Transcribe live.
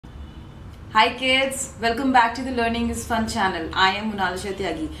Hi kids, welcome back to the Learning is Fun channel. I am Monalisha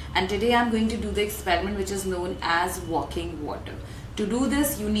Tyagi and today I am going to do the experiment which is known as walking water. To do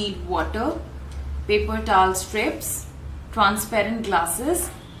this you need water, paper towel strips, transparent glasses.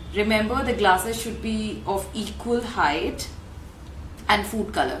 Remember the glasses should be of equal height and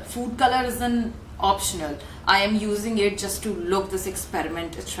food color. Food color is an optional. I am using it just to look this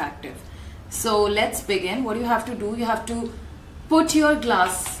experiment attractive. So let's begin. What you have to do, you have to put your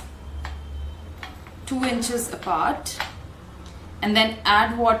glass 2 inches apart and then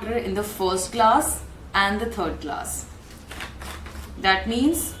add water in the first glass and the third glass. That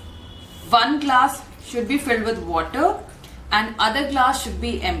means one glass should be filled with water and other glass should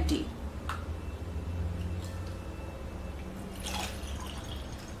be empty.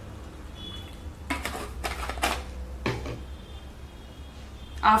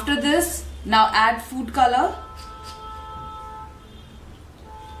 After this, now add food color.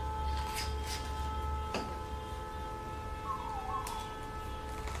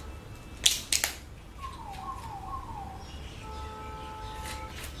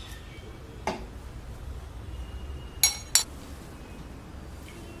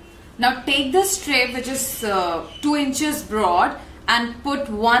 Now take the strip which is 2 inches broad and put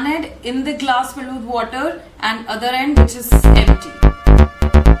one end in the glass filled with water and other end which is empty.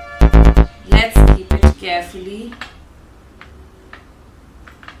 Let's keep it carefully.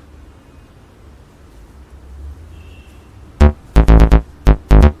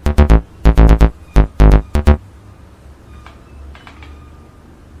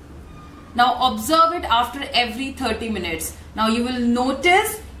 Now observe it after every 30 minutes. Now you will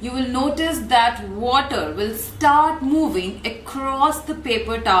notice that water will start moving across the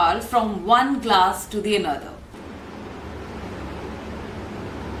paper towel from one glass to the another.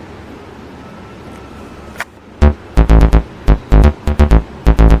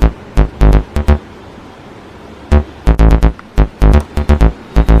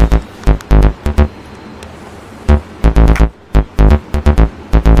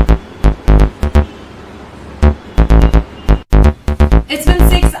 It's been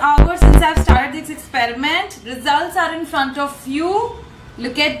 6 hours since I've started this experiment. Results are in front of you.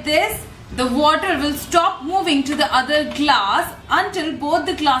 Look at this. The water will stop moving to the other glass until both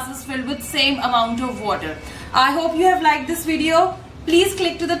the glasses filled with same amount of water. I hope you have liked this video. Please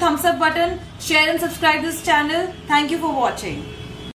click to the thumbs up button, share and subscribe this channel. Thank you for watching.